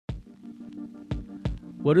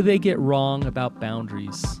What do they get wrong about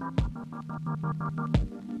boundaries?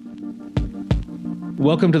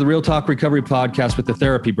 Welcome to the Real Talk Recovery Podcast with the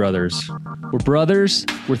Therapy Brothers. We're brothers,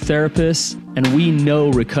 we're therapists, and we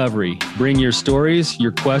know recovery. Bring your stories,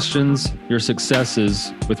 your questions, your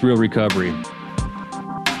successes with real recovery.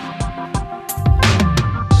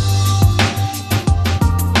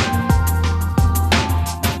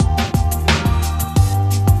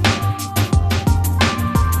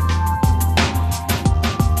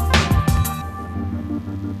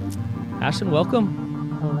 Ashton,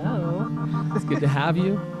 welcome. Hello. It's good to have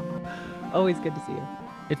you. Always good to see you.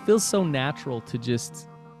 It feels so natural to just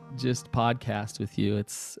podcast with you.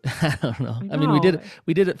 It's I don't know. I mean, we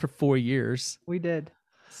did it for 4 years. We did.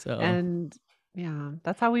 So and yeah,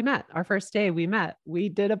 that's how we met. Our first day we met. We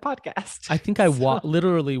did a podcast. I think I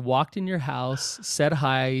literally walked in your house, said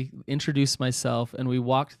hi, introduced myself, and we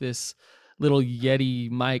walked this little Yeti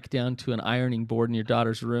mic down to an ironing board in your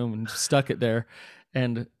daughter's room and stuck it there.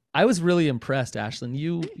 And I was really impressed, Ashlyn.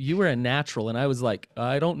 You were a natural, and I was like,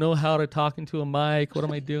 I don't know how to talk into a mic. What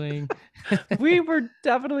am I doing? We were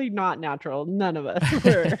definitely not natural. None of us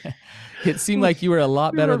were. It seemed like you were a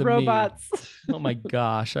lot better than robots. me. Oh my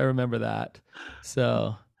gosh, I remember that.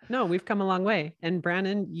 So no, we've come a long way. And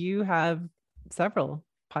Brandon, you have several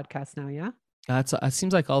podcasts now, yeah? It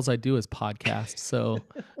seems like all I do is podcast. So,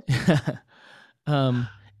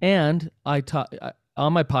 and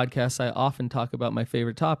on my podcast, I often talk about my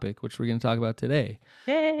favorite topic, which we're going to talk about today,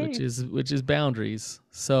 Yay. which is boundaries.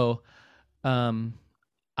 So,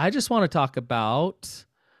 I just want to talk about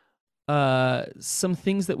some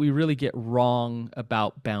things that we really get wrong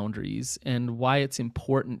about boundaries and why it's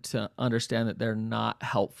important to understand that they're not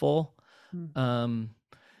helpful. And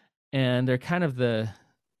they're kind of the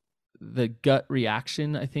gut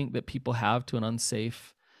reaction, I think, that people have to an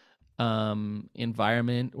unsafe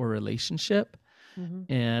environment or relationship.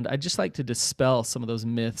 Mm-hmm. And I'd just like to dispel some of those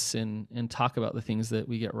myths and talk about the things that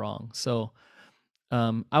we get wrong. So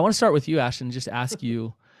I want to start with you, Ashton, and just ask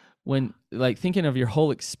you, when like thinking of your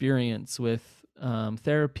whole experience with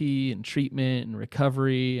therapy and treatment and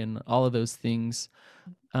recovery and all of those things,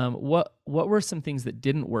 what were some things that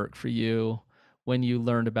didn't work for you when you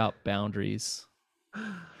learned about boundaries?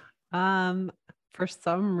 For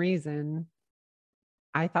some reason,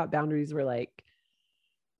 I thought boundaries were like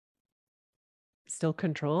still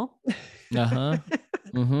control.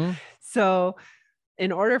 Mm-hmm. So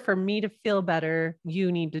in order for me to feel better,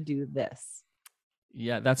 you need to do this.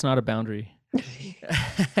 Yeah, that's not a boundary.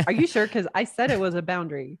 Are you sure? Because I said it was a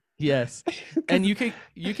boundary. Yes. And you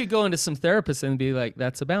could go into some therapists and be like,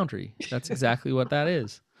 that's a boundary. That's exactly what that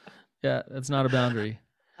is. Yeah, that's not a boundary.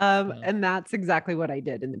 And that's exactly what I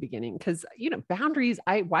did in the beginning. Because, boundaries,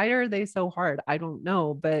 why are they so hard? I don't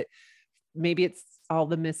know, but maybe it's all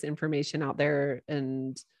the misinformation out there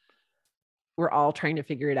and we're all trying to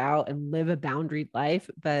figure it out and live a boundaried life.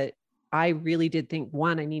 But I really did think,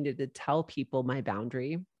 one, I needed to tell people my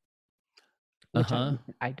boundary, which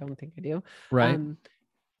I don't think I do. Right.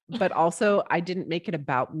 But also I didn't make it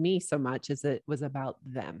about me so much as it was about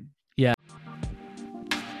them. Yeah.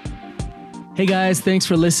 Hey guys, thanks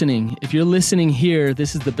for listening. If you're listening here,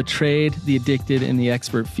 this is the Betrayed, the Addicted, and the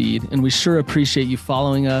Expert feed, and we sure appreciate you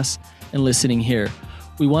following us and listening here.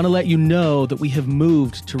 We want to let you know that we have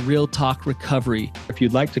moved to Real Talk Recovery. If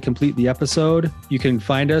you'd like to complete the episode, you can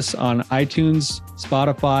find us on iTunes,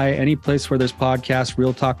 Spotify, any place where there's podcasts,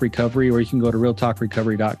 Real Talk Recovery, or you can go to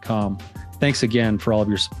realtalkrecovery.com. Thanks again for all of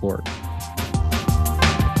your support.